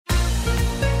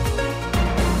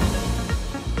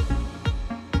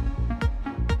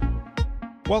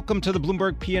Welcome to the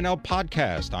Bloomberg P&L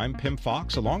podcast. I'm Pim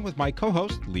Fox, along with my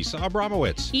co-host, Lisa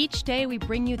Abramowitz. Each day, we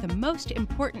bring you the most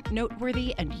important,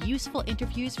 noteworthy, and useful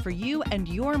interviews for you and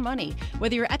your money,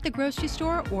 whether you're at the grocery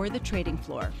store or the trading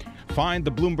floor. Find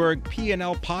the Bloomberg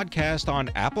P&L podcast on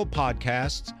Apple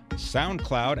Podcasts,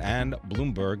 SoundCloud, and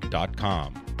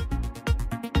Bloomberg.com.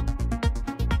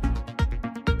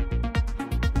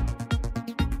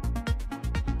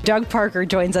 Doug Parker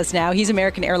joins us now. He's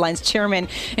American Airlines Chairman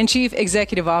and Chief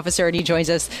Executive Officer, and he joins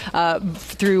us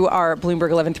through our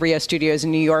Bloomberg 1130 studios in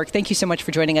New York. Thank you so much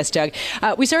for joining us, Doug.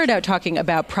 We started out talking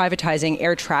about privatizing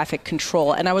air traffic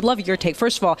control, and I would love your take.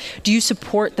 First of all, do you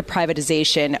support the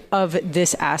privatization of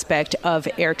this aspect of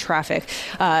air traffic?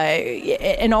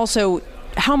 And also,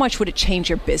 how much would it change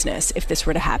your business if this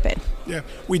were to happen? Yeah,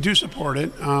 we do support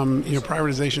it.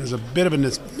 Privatization is a bit of a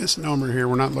misnomer here.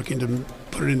 We're not looking to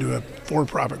put it into a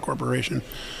for-profit corporation.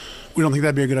 We don't think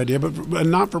that'd be a good idea, but a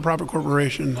not-for-profit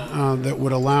corporation that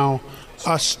would allow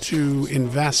us to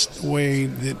invest the way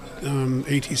that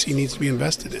ATC needs to be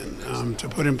invested in, to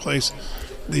put in place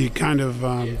the kind of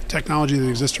technology that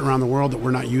exists around the world that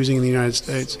we're not using in the United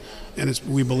States. And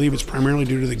we believe it's primarily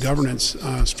due to the governance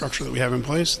structure that we have in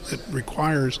place that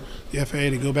requires the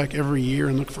FAA to go back every year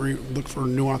and look for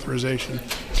new authorization,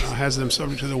 has them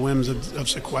subject to the whims of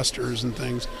sequesters and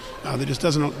things. That just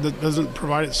doesn't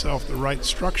provide itself the right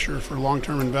structure for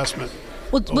long-term investment.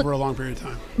 Over a long period of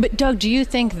time. But Doug, do you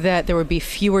think that there would be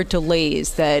fewer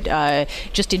delays, that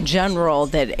just in general,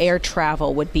 that air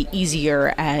travel would be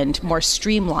easier and more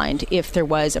streamlined if there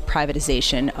was a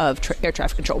privatization of air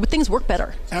traffic control? Would things work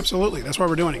better? Absolutely. That's why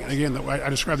we're doing it. And again, I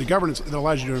described the governance that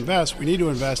allows you to invest. We need to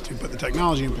invest to put the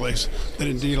technology in place that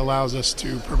indeed allows us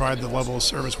to provide the level of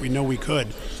service we know we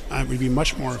could. We'd be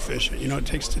much more efficient. It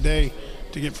takes today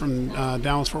to get from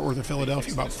Dallas, Fort Worth to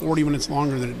Philadelphia about 40 minutes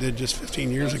longer than it did just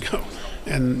 15 years ago.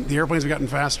 And the airplanes have gotten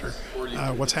faster.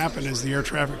 What's happened is the air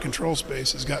traffic control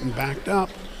space has gotten backed up.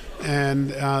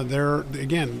 And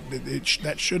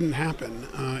that shouldn't happen.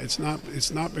 It's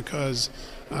not because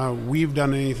we've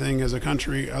done anything as a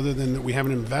country other than that we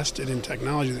haven't invested in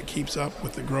technology that keeps up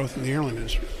with the growth in the airline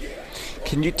industry.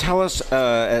 Can you tell us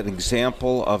an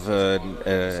example of an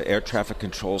air traffic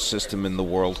control system in the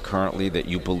world currently that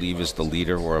you believe is the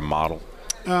leader or a model?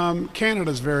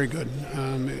 Canada's very good.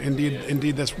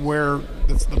 Indeed, that's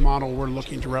the model we're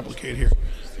looking to replicate here.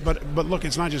 But look,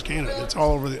 it's not just Canada. It's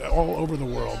all over the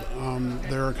world.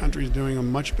 There are countries doing a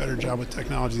much better job with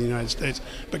technology than the United States.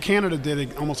 But Canada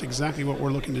did almost exactly what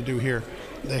we're looking to do here.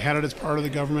 They had it as part of the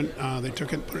government. They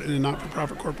took it, put it in a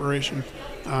not-for-profit corporation,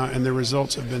 and the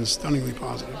results have been stunningly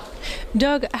positive.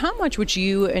 Doug, how much would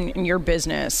you and your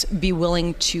business be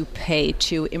willing to pay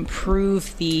to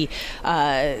improve the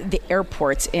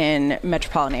airports in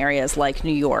metropolitan areas like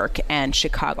New York and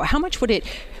Chicago? How much would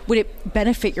it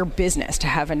benefit your business to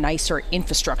have a nicer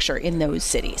infrastructure in those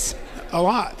cities? A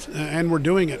lot, and we're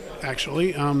doing it,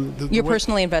 actually. You're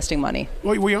personally investing money?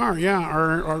 Well, we are, yeah.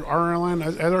 Our airline,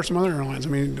 as are some other airlines. I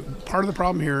mean, part of the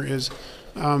problem here is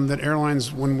that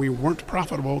airlines, when we weren't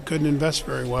profitable, couldn't invest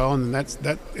very well, and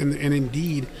and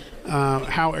indeed,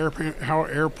 how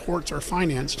airports are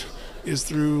financed is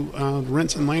through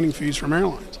rents and landing fees from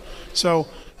airlines. So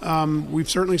we've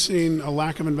certainly seen a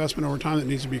lack of investment over time that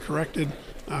needs to be corrected.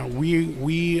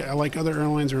 We, like other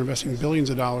airlines, are investing billions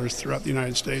of dollars throughout the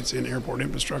United States in airport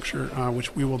infrastructure,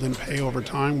 which we will then pay over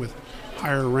time with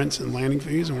higher rents and landing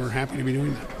fees, and we're happy to be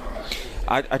doing that.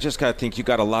 I just got to think you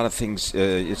got a lot of things.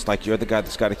 It's like you're the guy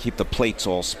that's got to keep the plates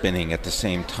all spinning at the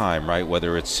same time, right?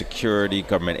 Whether it's security,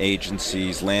 government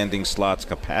agencies, landing slots,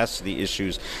 capacity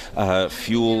issues,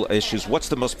 fuel issues. What's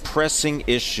the most pressing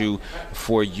issue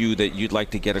for you that you'd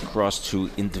like to get across to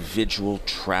individual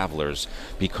travelers?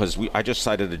 Because I just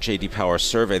cited a J.D. Power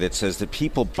survey that says that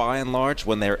people, by and large,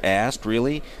 when they're asked,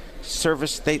 really,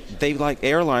 service, they like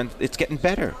airlines, it's getting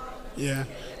better. Yeah,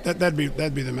 that'd be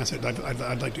the message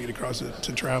I'd like to get across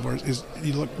to travelers. Is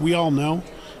look, we all know,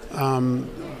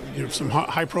 some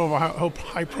high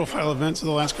profile events of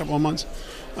the last couple of months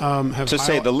have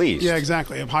say the least. Yeah,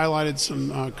 exactly. Have highlighted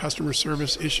some customer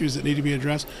service issues that need to be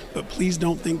addressed. But please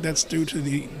don't think that's due to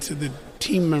the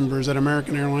team members at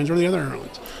American Airlines or the other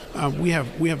airlines.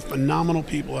 We have phenomenal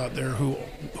people out there who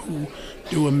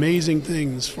do amazing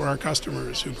things for our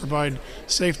customers, who provide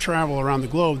safe travel around the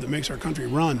globe that makes our country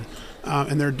run.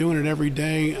 And they're doing it every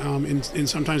day in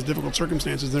sometimes difficult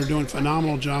circumstances. They're doing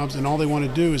phenomenal jobs, and all they want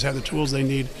to do is have the tools they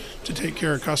need to take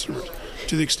care of customers.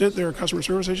 To the extent there are customer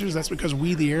service issues, that's because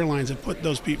we, the airlines, have put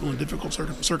those people in difficult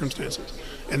circumstances,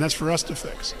 and that's for us to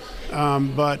fix.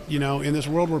 But, in this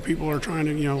world where people are trying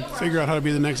to, figure out how to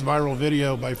be the next viral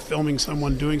video by filming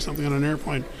someone doing something on an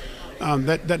airplane,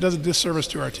 that does a disservice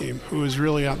to our team, who is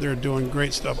really out there doing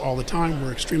great stuff all the time.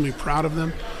 We're extremely proud of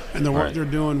them, and the work they're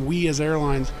doing. We as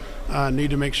airlines need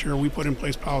to make sure we put in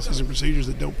place policies and procedures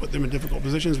that don't put them in difficult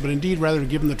positions, but indeed rather to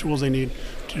give them the tools they need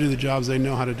to do the jobs they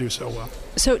know how to do so well.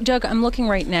 So, Doug, I'm looking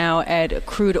right now at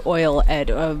crude oil at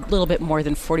a little bit more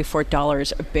than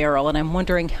 $44 a barrel, and I'm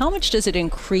wondering how much does it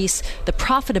increase the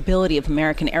profitability of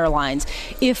American Airlines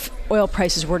if oil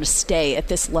prices were to stay at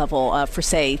this level for,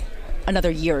 say,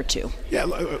 another year or two? Yeah,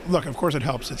 look, of course it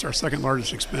helps. It's our second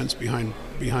largest expense behind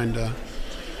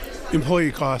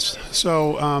employee costs.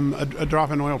 So a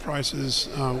drop in oil prices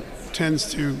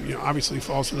tends to, obviously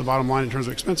falls to the bottom line in terms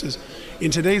of expenses. In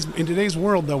today's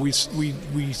world, though, we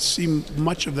see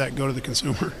much of that go to the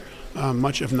consumer,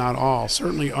 much if not all,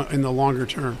 certainly in the longer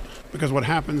term. Because what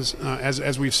happens,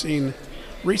 as we've seen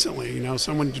recently,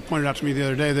 someone just pointed out to me the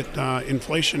other day that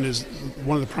inflation is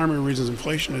one of the primary reasons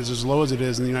inflation is as low as it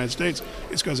is in the United States.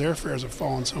 It's because airfares have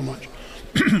fallen so much.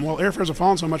 Well, airfares have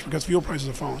fallen so much because fuel prices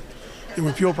have fallen. And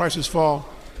when fuel prices fall,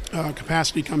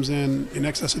 capacity comes in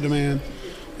excess of demand,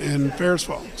 and fares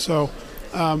fall. So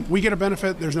we get a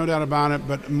benefit, there's no doubt about it,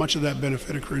 but much of that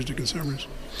benefit accrues to consumers.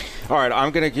 All right,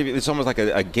 I'm going to give you, it's almost like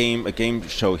a game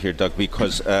show here, Doug,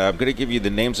 because I'm going to give you the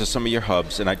names of some of your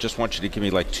hubs, and I just want you to give me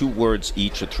like 2 words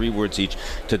each or 3 words each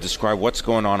to describe what's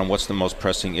going on and what's the most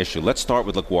pressing issue. Let's start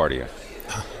with LaGuardia.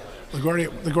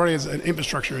 LaGuardia is an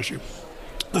infrastructure issue.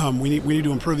 We need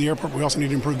to improve the airport, but we also need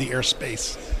to improve the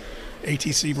airspace.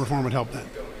 ATC reform would help that.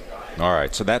 All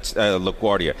right, so that's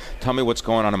LaGuardia. Tell me what's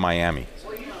going on in Miami.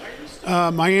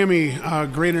 Miami,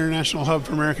 great international hub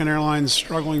for American Airlines,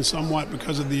 struggling somewhat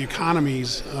because of the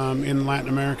economies in Latin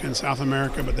America and South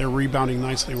America, but they're rebounding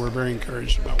nicely. We're very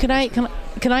encouraged about. Can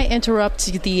I interrupt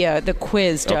the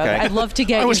quiz, Doug? Okay. I'd love to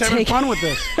get. I was having fun with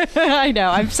this. I know.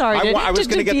 I'm sorry. I was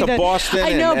going to get to Boston.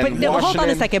 I know, and but no, hold on a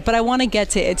Washington. second. But I want to get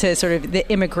to sort of the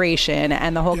immigration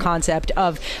and the whole concept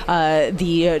of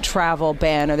the travel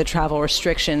ban or the travel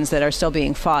restrictions that are still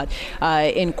being fought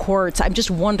in courts. I'm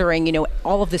just wondering,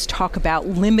 all of this talk about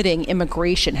limiting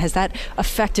immigration, has that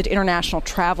affected international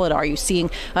travel at all? Are you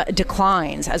seeing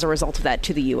declines as a result of that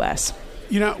to the U.S.?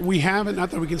 We haven't.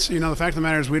 Not that we can see. The fact of the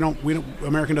matter is, we don't.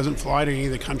 American doesn't fly to any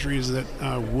of the countries that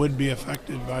would be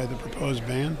affected by the proposed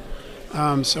ban.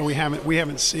 So we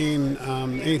haven't seen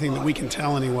anything that we can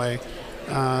tell anyway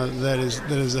that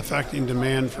is affecting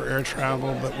demand for air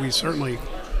travel. But we certainly.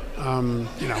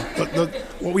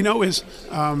 What we know is,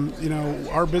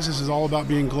 our business is all about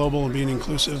being global and being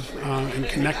inclusive and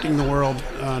connecting the world,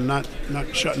 not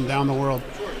shutting down the world.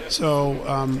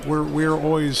 So we're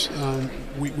always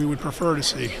we would prefer to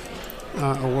see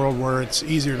a world where it's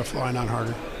easier to fly, not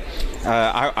harder.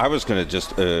 I was going to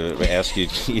just ask you.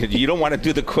 You don't want to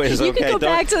do the quiz, you okay? can go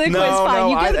back to the quiz.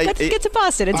 Fine. Let's get to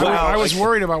Boston. It's I was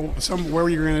worried about where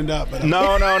you're going to end up. But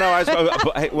No.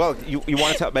 Well, you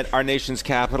want to talk about our nation's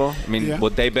capital? I mean,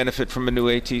 would they benefit from a new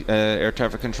air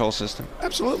traffic control system?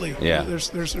 Absolutely. Yeah.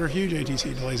 There are huge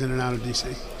ATC delays in and out of D.C.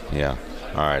 Yeah.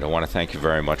 All right. I want to thank you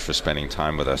very much for spending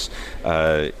time with us.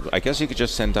 I guess you could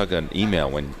just send Doug an email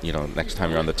when next time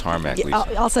you're on the tarmac. Yeah,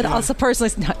 I'll send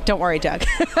personally. No, don't worry, Doug.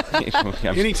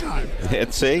 Anytime.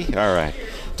 See? All right.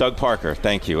 Doug Parker,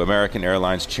 thank you. American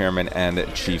Airlines Chairman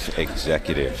and Chief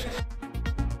Executive.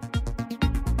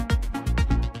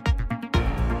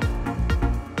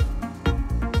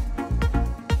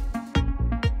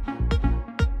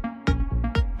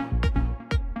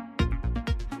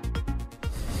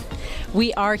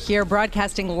 We are here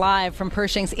broadcasting live from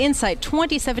Pershing's Insight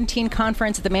 2017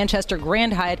 conference at the Manchester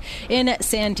Grand Hyatt in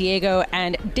San Diego.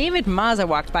 And David Mazza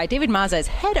walked by. David Mazza is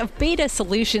head of Beta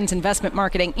Solutions, Investment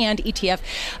Marketing, and ETF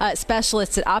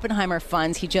specialists at Oppenheimer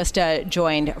Funds. He just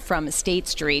joined from State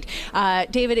Street.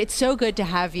 David, it's so good to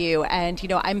have you. And,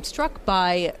 I'm struck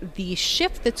by the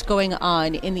shift that's going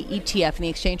on in the ETF and the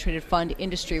exchange-traded fund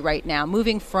industry right now,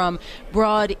 moving from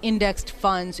broad indexed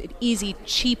funds, an easy,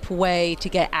 cheap way to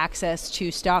get access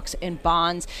to stocks and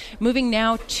bonds, moving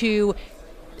now to,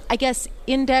 I guess,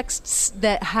 indexed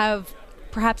that have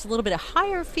perhaps a little bit of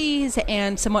higher fees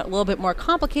and somewhat a little bit more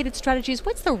complicated strategies.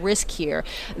 What's the risk here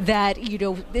that,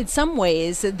 in some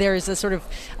ways there's a sort of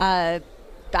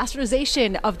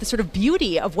bastardization of the sort of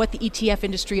beauty of what the ETF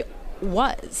industry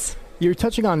was? You're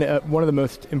touching on one of the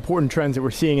most important trends that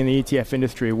we're seeing in the ETF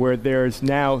industry, where there's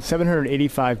now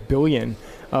 $785 billion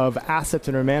of assets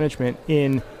under management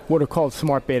in what are called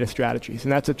smart beta strategies.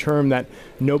 And that's a term that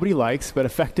nobody likes, but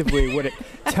effectively what it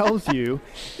tells you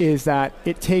is that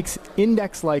it takes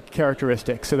index-like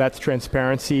characteristics, so that's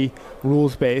transparency,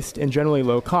 rules-based, and generally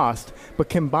low cost, but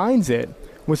combines it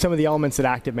with some of the elements that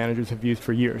active managers have used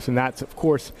for years. And that's, of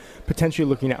course, potentially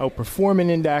looking to outperform an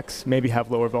index, maybe have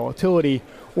lower volatility,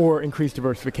 or increase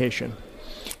diversification.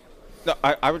 No,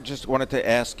 I would just wanted to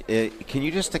ask, can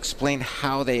you just explain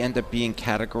how they end up being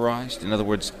categorized? In other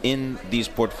words, in these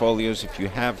portfolios, if you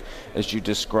have, as you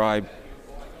described,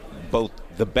 both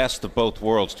the best of both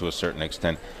worlds to a certain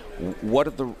extent,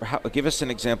 give us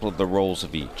an example of the roles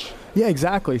of each. Yeah,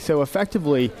 exactly. So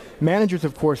effectively, managers,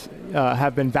 of course,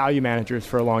 have been value managers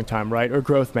for a long time, right, or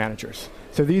growth managers.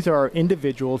 So these are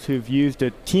individuals who've used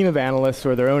a team of analysts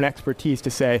or their own expertise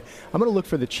to say, I'm going to look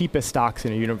for the cheapest stocks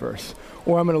in a universe,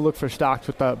 or I'm going to look for stocks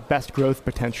with the best growth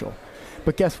potential.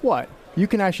 But guess what? You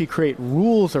can actually create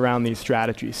rules around these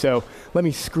strategies. So let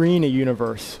me screen a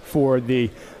universe for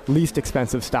the least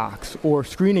expensive stocks, or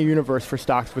screen a universe for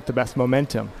stocks with the best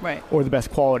momentum, right, or the best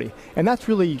quality. And that's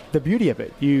really the beauty of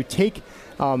it. You take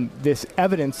this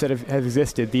evidence that has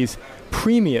existed, these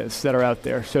premias that are out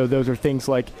there. So those are things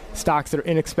like stocks that are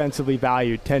inexpensively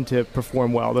valued tend to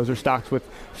perform well. Those are stocks with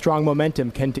strong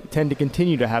momentum, tend to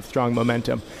continue to have strong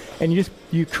momentum. And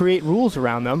you create rules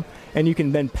around them, and you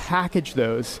can then package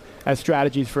those as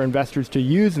strategies for investors to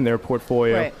use in their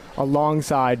portfolio, right,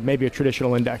 alongside maybe a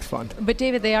traditional index fund. But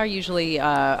David, they are usually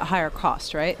higher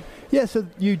cost, right? Yeah, so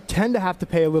you tend to have to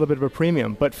pay a little bit of a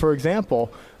premium. But for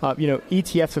example,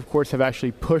 ETFs, of course, have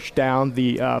actually pushed down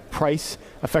the price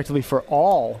effectively for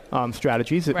all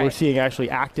strategies. That, right, we're seeing actually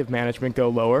active management go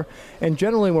lower. And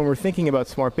generally, when we're thinking about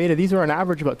smart beta, these are on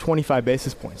average about 25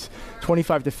 basis points,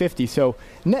 25 to 50. So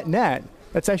net,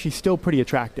 that's actually still pretty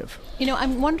attractive.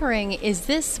 I'm wondering, is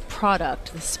this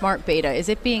product, the smart beta, is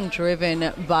it being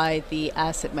driven by the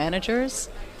asset managers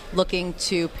looking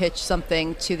to pitch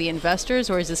something to the investors,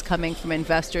 or is this coming from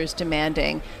investors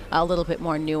demanding a little bit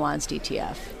more nuanced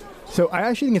ETF? So I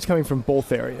actually think it's coming from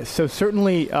both areas. So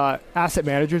certainly asset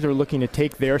managers are looking to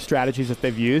take their strategies that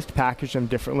they've used, package them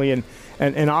differently,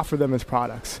 and offer them as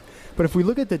products. But if we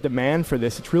look at the demand for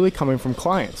this, it's really coming from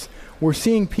clients. We're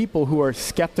seeing people who are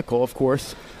skeptical, of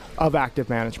course, of active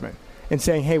management and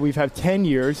saying, hey, we've had 10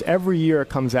 years, every year it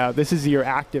comes out, this is the year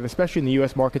active, especially in the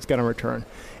US market's going to return.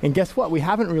 And guess what? We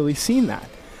haven't really seen that.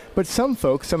 But some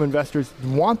folks, some investors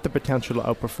want the potential to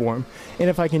outperform. And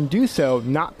if I can do so,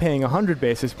 not paying 100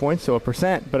 basis points, so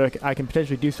 1%, but I can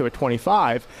potentially do so at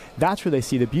 25, that's where they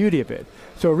see the beauty of it.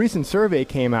 So a recent survey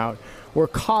came out where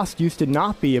cost used to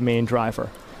not be a main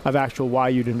driver of actual why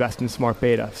you'd invest in smart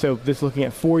beta. So this is looking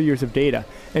at 4 years of data.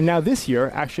 And now this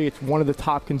year, actually, it's one of the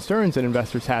top concerns that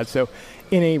investors had. So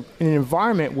in an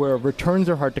environment where returns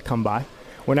are hard to come by,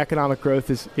 when economic growth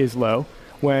is low,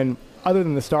 when other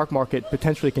than the stock market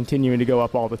potentially continuing to go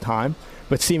up all the time,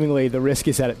 but seemingly the risk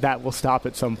is that that will stop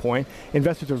at some point,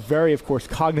 investors are very, of course,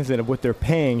 cognizant of what they're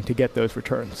paying to get those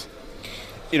returns.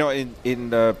 In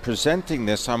presenting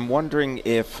this, I'm wondering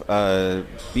if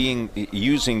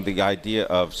using the idea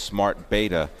of smart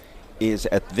beta is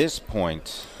at this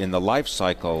point in the life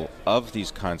cycle of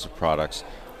these kinds of products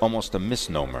almost a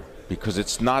misnomer, because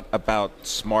it's not about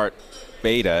smart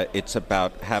beta, it's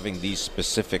about having these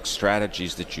specific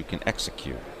strategies that you can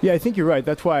execute. Yeah, I think you're right.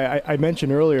 That's why I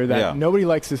mentioned earlier that nobody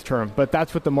likes this term, but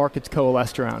that's what the market's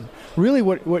coalesced around. Really,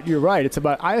 what you're right, it's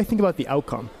about, I think about the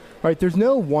outcome. Right, there's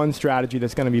no one strategy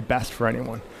that's going to be best for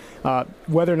anyone,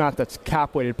 whether or not that's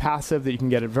cap-weighted passive that you can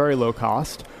get at very low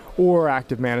cost, or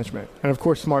active management. And of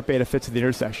course, smart beta fits at the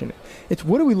intersection. It's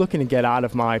what are we looking to get out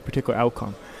of my particular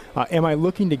outcome? Am I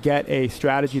looking to get a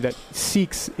strategy that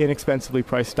seeks inexpensively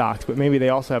priced stocks, but maybe they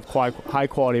also have high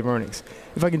quality of earnings?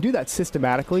 If I can do that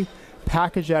systematically,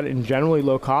 package that in generally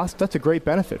low cost, that's a great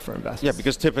benefit for investors. Yeah,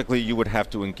 because typically you would have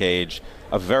to engage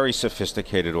a very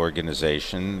sophisticated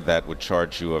organization that would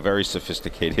charge you a very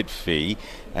sophisticated fee,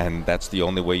 and that's the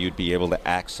only way you'd be able to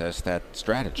access that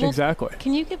strategy. Well, exactly.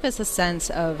 Can you give us a sense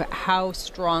of how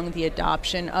strong the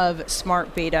adoption of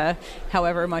smart beta,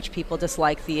 however much people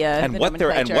dislike the what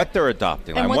they're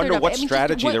adopting? I wonder what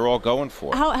strategy they're all going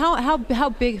for. How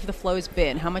big have the flows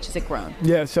been? How much has it grown?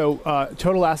 Yeah, so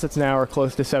total assets now are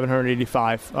close to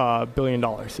 $785 billion.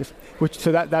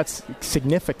 That's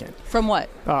significant. From what?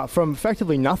 From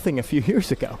effectively nothing a few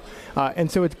years ago.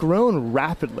 And so it's grown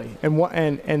rapidly.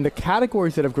 And the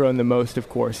categories that have grown the most, of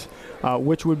course,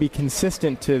 which would be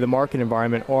consistent to the market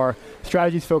environment, are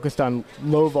strategies focused on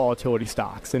low volatility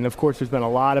stocks. And of course, there's been a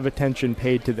lot of attention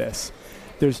paid to this.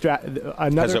 Has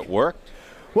it worked?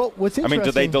 Well, what's interesting...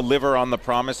 do they deliver on the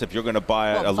promise if you're going to buy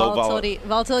a low volatility?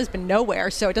 Volatility's been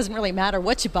nowhere, so it doesn't really matter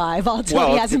what you buy.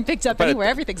 Volatility hasn't picked up anywhere.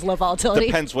 Everything's low volatility.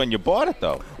 Depends when you bought it,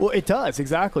 though. Well, it does,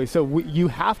 exactly. So you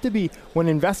have to be, when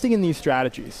investing in these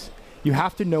strategies, you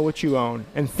have to know what you own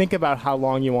and think about how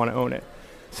long you want to own it.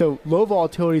 So low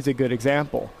volatility is a good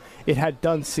example. it had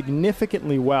done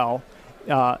significantly well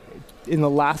in the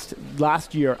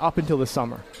last year up until the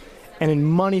summer. And then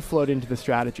money flowed into the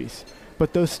strategies.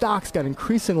 But those stocks got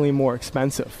increasingly more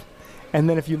expensive. And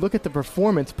then if you look at the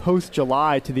performance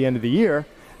post-July to the end of the year,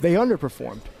 they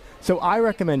underperformed. So I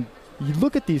recommend you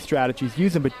look at these strategies,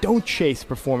 use them, but don't chase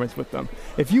performance with them.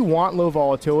 If you want low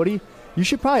volatility, you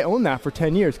should probably own that for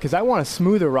 10 years because I want a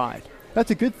smoother ride.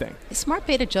 That's a good thing. Is smart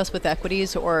beta just with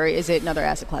equities, or is it in other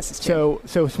asset classes too?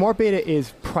 So smart beta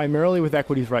is primarily with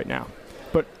equities right now.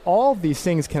 But all of these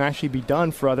things can actually be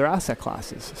done for other asset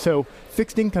classes. So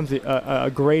fixed income's a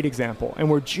great example, and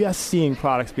we're just seeing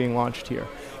products being launched here,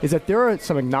 is that there are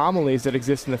some anomalies that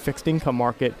exist in the fixed income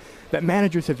market that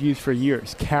managers have used for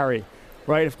years. Carry,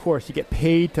 right? Of course, you get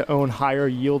paid to own higher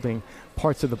yielding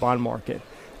parts of the bond market.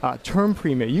 Term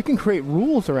premium, you can create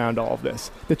rules around all of this.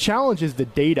 The challenge is the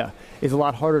data is a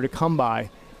lot harder to come by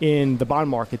in the bond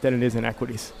market than it is in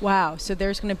equities. Wow, so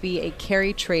there's going to be a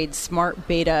carry trade smart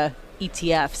beta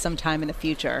ETF sometime in the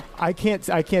future. I can't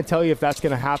tell you if that's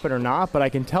going to happen or not, but I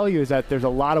can tell you is that there's a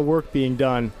lot of work being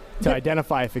done to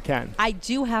identify if it can. I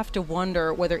do have to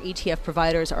wonder whether ETF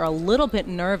providers are a little bit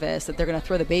nervous that they're going to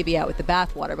throw the baby out with the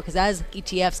bathwater, because as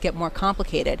ETFs get more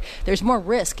complicated, there's more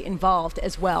risk involved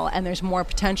as well, and there's more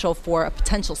potential for a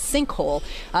potential sinkhole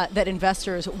that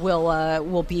investors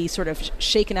will be sort of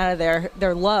shaken out of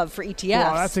their love for ETFs.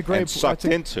 Well, that's a great and sucked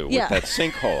into with that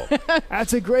sinkhole.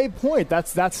 That's a great point.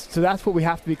 That's what we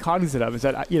have to be cognizant of. Is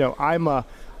that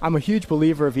I'm a huge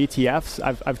believer of ETFs.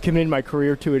 I've committed my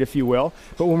career to it, if you will.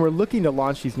 But when we're looking to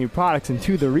launch these new products and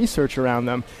to the research around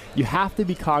them, you have to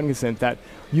be cognizant that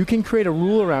you can create a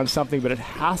rule around something, but it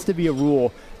has to be a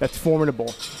rule that's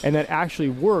formidable and that actually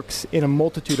works in a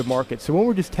multitude of markets. So when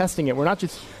we're just testing it, we're not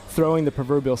just throwing the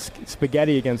proverbial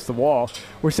spaghetti against the wall.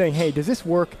 We're saying, hey, does this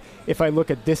work if I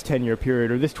look at this 10-year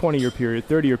period or this 20-year period,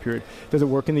 30-year period? Does it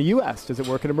work in the U.S.? Does it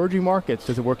work in emerging markets?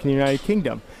 Does it work in the United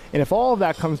Kingdom? And if all of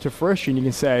that comes to fruition, you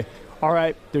can say, all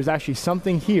right, there's actually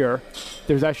something here.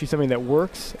 There's actually something that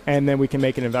works, and then we can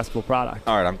make an investable product.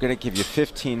 All right, I'm going to give you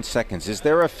 15 seconds. Is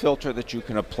there a filter that you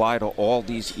can apply to all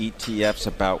these ETFs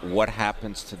about what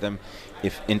happens to them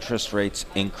if interest rates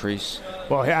increase?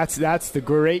 Well, that's the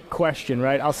great question,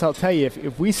 right? I'll tell you,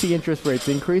 if we see interest rates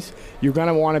increase, you're going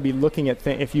to want to be looking at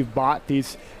if you've bought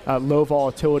these low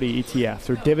volatility ETFs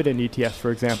or dividend ETFs,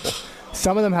 for example.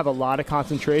 Some of them have a lot of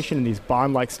concentration in these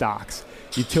bond-like stocks,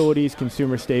 utilities,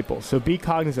 consumer staples. So be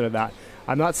cognizant of that.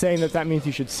 I'm not saying that means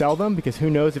you should sell them, because who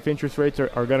knows if interest rates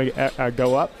are going to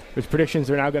go up. There's predictions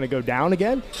they're now going to go down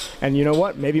again. And you know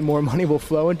what? Maybe more money will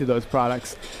flow into those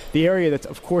products. The area that's,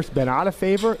 of course, been out of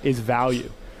favor is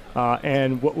value.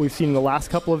 And what we've seen in the last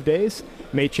couple of days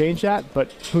may change that,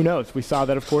 but who knows? We saw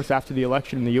that, of course, after the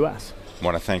election in the U.S. I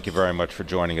want to thank you very much for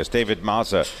joining us. David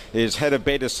Mazza is head of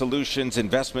Beta Solutions,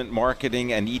 investment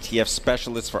marketing, and ETF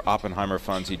specialist for Oppenheimer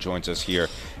Funds. He joins us here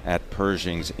at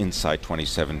Pershing's Insight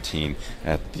 2017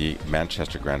 at the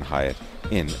Manchester Grand Hyatt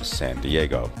in San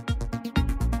Diego.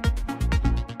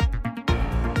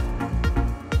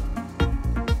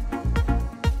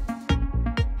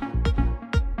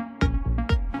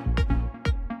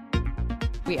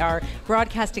 We are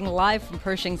broadcasting live from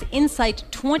Pershing's Insight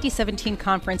 2017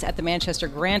 conference at the Manchester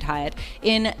Grand Hyatt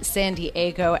in San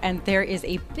Diego, and there is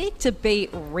a big debate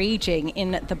raging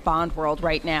in the bond world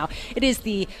right now. It is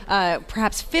the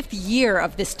perhaps fifth year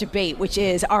of this debate, which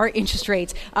is, are interest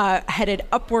rates headed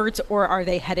upwards or are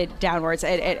they headed downwards?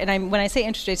 And when I say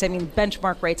interest rates, I mean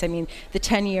benchmark rates. I mean the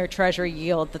 10-year Treasury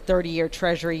yield, the 30-year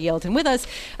Treasury yield. And with us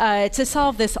to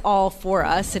solve this all for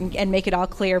us and make it all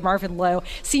clear, Marvin Lowe,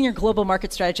 Senior Global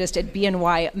Market Strategist at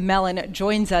BNY Mellon,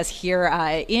 joins us here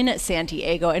in San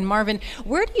Diego. And Marvin,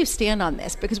 where do you stand on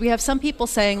this? Because we have some people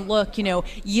saying, look,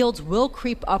 yields will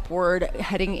creep upward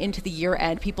heading into the year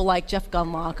end. People like Jeff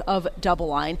Gunlock of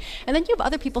DoubleLine. And then you have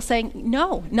other people saying,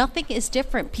 no, nothing is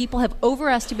different. People have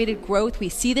overestimated growth. We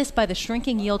see this by the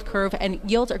shrinking yield curve, and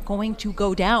yields are going to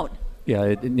go down. Yeah,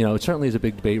 it certainly is a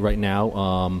big debate right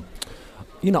now.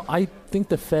 I think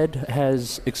the Fed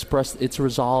has expressed its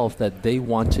resolve that they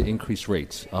want to increase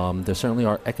rates. There certainly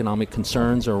are economic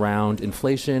concerns around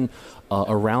inflation,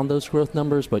 around those growth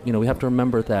numbers, but we have to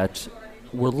remember that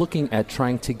we're looking at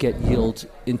trying to get yields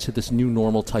into this new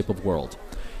normal type of world.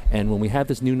 And when we have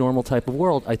this new normal type of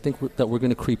world, I think that we're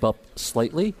going to creep up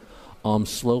slightly,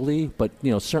 slowly, but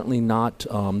certainly not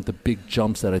the big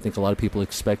jumps that I think a lot of people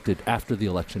expected after the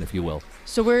election, if you will.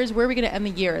 So where are we going to end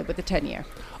the year with the 10-year?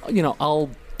 I'll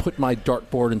put my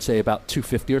dartboard and say about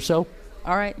 250 or so.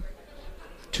 All right.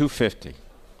 250.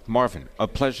 Marvin, a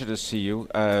pleasure to see you.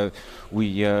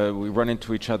 We run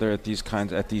into each other at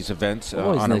these events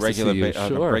on a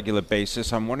regular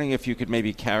basis. I'm wondering if you could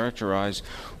maybe characterize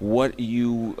what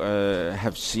you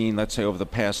have seen, let's say, over the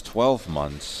past 12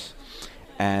 months,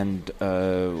 and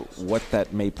what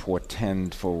that may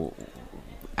portend for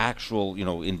actual,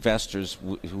 investors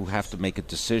who have to make a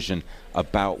decision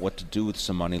about what to do with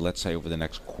some money, let's say, over the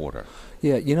next quarter.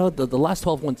 Yeah, the last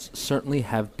 12 months certainly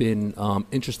have been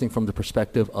interesting from the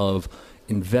perspective of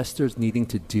investors needing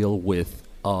to deal with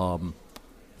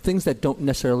things that don't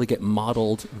necessarily get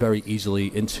modeled very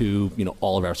easily into,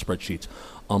 all of our spreadsheets.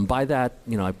 By that,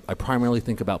 I primarily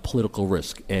think about political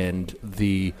risk and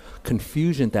the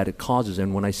confusion that it causes.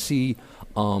 And when I see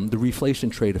the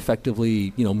reflation trade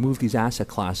effectively, move these asset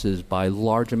classes by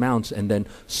large amounts and then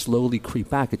slowly creep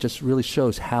back, it just really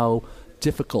shows how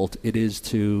difficult it is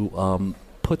to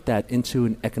put that into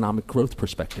an economic growth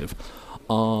perspective.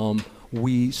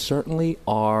 We certainly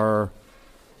are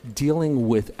dealing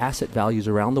with asset values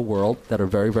around the world that are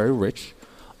very, very rich.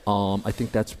 I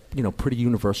think that's pretty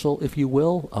universal, if you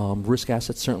will. Risk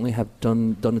assets certainly have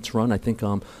done its run. I think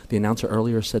the announcer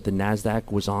earlier said the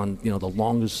Nasdaq was on the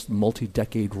longest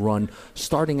multi-decade run,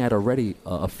 starting at already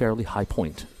a fairly high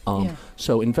point.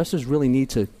 So investors really need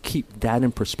to keep that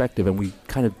in perspective, and we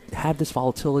kind of have this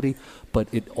volatility, but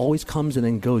it always comes and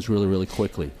then goes really, really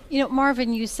quickly.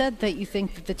 Marvin, you said that you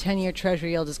think that the 10-year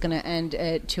Treasury yield is going to end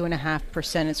at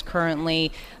 2.5%. It's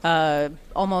currently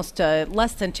almost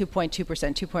less than 2.2%,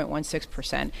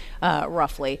 2.16%,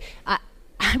 roughly.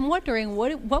 I'm wondering,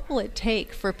 what will it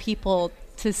take for people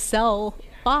to sell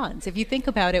bonds? If you think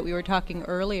about it, we were talking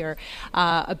earlier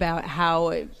about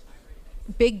how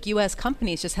big U.S.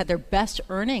 companies just had their best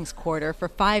earnings quarter for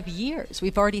 5 years.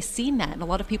 We've already seen that, and a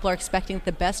lot of people are expecting that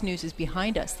the best news is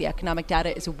behind us. The economic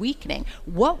data is weakening.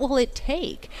 What will it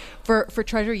take for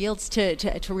Treasury yields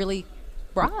to really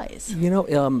rise?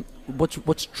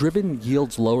 What's driven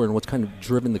yields lower and what's kind of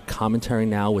driven the commentary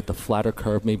now with the flatter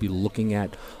curve, maybe looking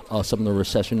at some of the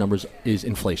recession numbers, is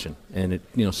inflation. And it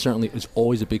certainly is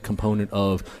always a big component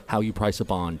of how you price a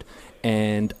bond.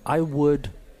 And I would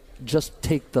just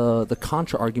take the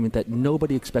contra argument that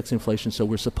nobody expects inflation, so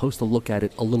we're supposed to look at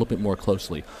it a little bit more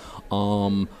closely.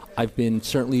 I've been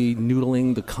certainly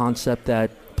noodling the concept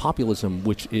that populism,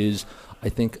 which is, I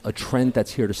think, a trend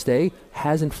that's here to stay,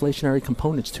 has inflationary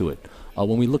components to it.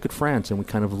 When we look at France and we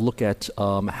kind of look at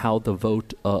how the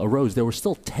vote arose, there were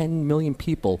still 10 million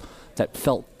people that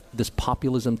felt this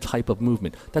populism type of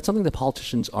movement. That's something that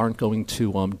politicians aren't going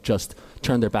to just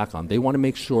turn their back on. They want to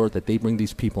make sure that they bring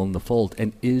these people in the fold.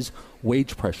 And is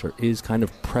wage pressure, is kind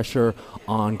of pressure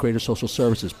on greater social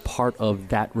services part of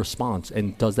that response?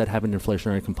 And does that have an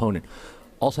inflationary component?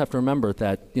 Also have to remember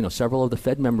that several of the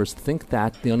Fed members think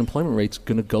that the unemployment rate's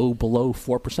going to go below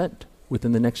 4%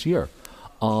 within the next year.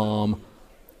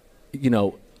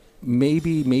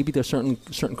 Maybe there's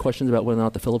certain questions about whether or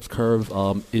not the Phillips curve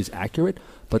is accurate,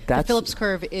 but that's... The Phillips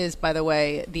curve is, by the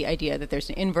way, the idea that there's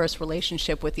an inverse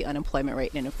relationship with the unemployment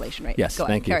rate and inflation rate. Yes,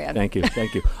 thank you.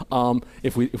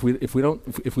 If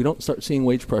we don't start seeing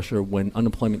wage pressure when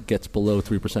unemployment gets below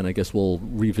 3%, I guess we'll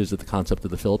revisit the concept of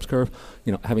the Phillips curve.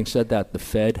 Having said that, the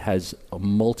Fed has a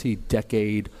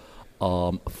multi-decade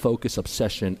focus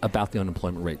obsession about the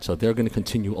unemployment rate, so they're going to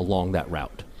continue along that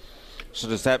route. So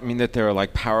does that mean that there are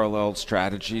parallel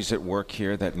strategies at work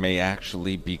here that may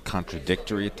actually be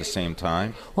contradictory at the same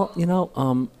time?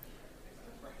 Well,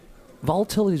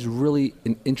 volatility is really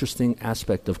an interesting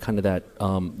aspect of kind of that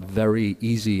very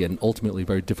easy and ultimately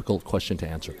very difficult question to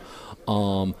answer.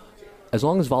 As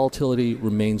long as volatility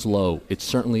remains low, it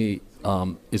certainly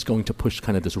is going to push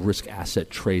kind of this risk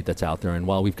asset trade that's out there. And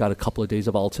while we've got a couple of days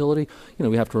of volatility,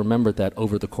 we have to remember that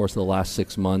over the course of the last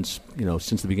 6 months,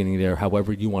 since the beginning of the year,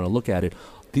 however you want to look at it,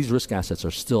 these risk assets are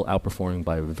still outperforming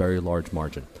by a very large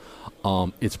margin.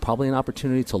 It's probably an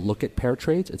opportunity to look at pair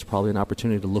trades. It's probably an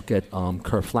opportunity to look at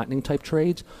curve flattening type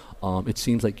trades. It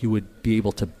seems like you would be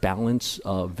able to balance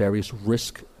various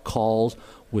risk calls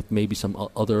with maybe some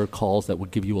other calls that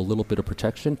would give you a little bit of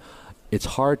protection. It's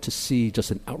hard to see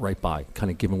just an outright buy, kind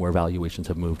of given where valuations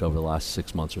have moved over the last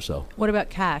 6 months or so. What about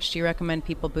cash? Do you recommend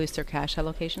people boost their cash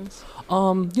allocations?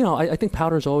 I think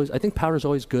powder is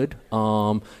always good.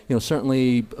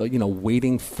 Certainly,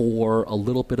 waiting for a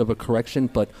little bit of a correction,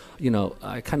 but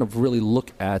I kind of really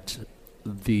look at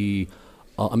the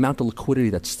amount of liquidity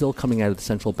that's still coming out of the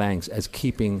central banks as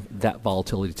keeping that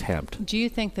volatility tamped. Do you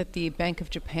think that the Bank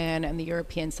of Japan and the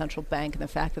European Central Bank and the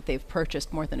fact that they've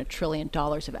purchased more than $1 trillion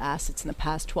of assets in the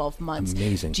past 12 months,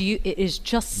 amazing. It is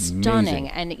just stunning.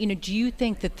 And do you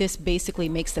think that this basically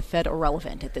makes the Fed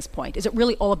irrelevant at this point? Is it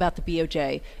really all about the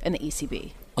BOJ and the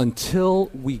ECB? until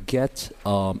we get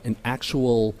an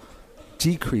actual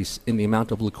decrease in the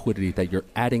amount of liquidity that you're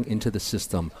adding into the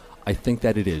system, I think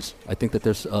that it is. I think that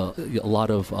there's a lot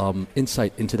of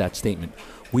insight into that statement.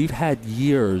 We've had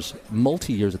years,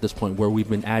 multi-years at this point, where we've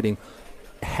been adding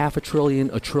 $500 billion,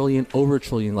 $1 trillion, over $1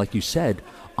 trillion, like you said,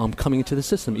 coming into the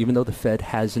system, even though the Fed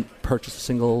hasn't purchased a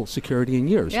single security in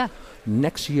years. Yeah.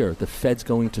 Next year, the Fed's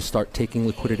going to start taking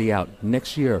liquidity out.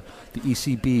 Next year, the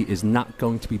ECB is not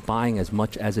going to be buying as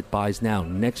much as it buys now.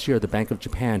 Next year, the Bank of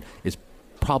Japan is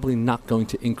probably not going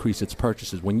to increase its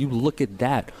purchases. When you look at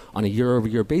that on a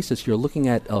year-over-year basis, you're looking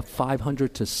at a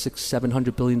 $500 to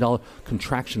 $700 billion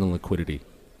contraction in liquidity.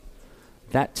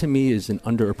 That, to me, is an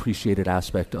underappreciated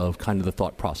aspect of kind of the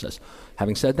thought process.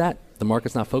 Having said that, the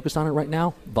market's not focused on it right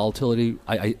now. Volatility,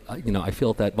 I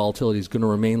feel that volatility is going to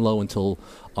remain low until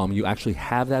you actually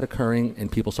have that occurring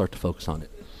and people start to focus on it.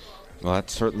 Well,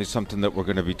 that's certainly something that we're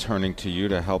going to be turning to you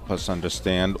to help us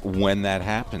understand when that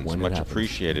happens. Much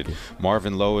appreciated.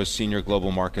 Marvin Lowe is Senior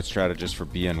Global Market Strategist for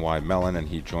BNY Mellon, and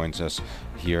he joins us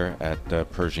here at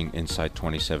Pershing Insight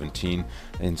 2017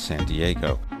 in San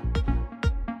Diego.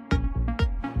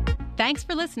 Thanks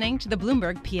for listening to the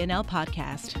Bloomberg P&L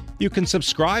podcast. You can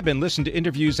subscribe and listen to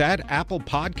interviews at Apple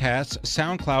Podcasts,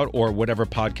 SoundCloud, or whatever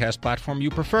podcast platform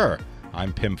you prefer.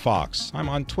 I'm Pim Fox. I'm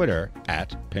on Twitter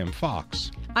at Pim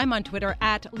Fox. I'm on Twitter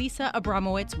at Lisa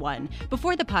Abramowitz1.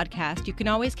 Before the podcast, you can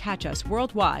always catch us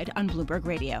worldwide on Bloomberg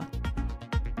Radio.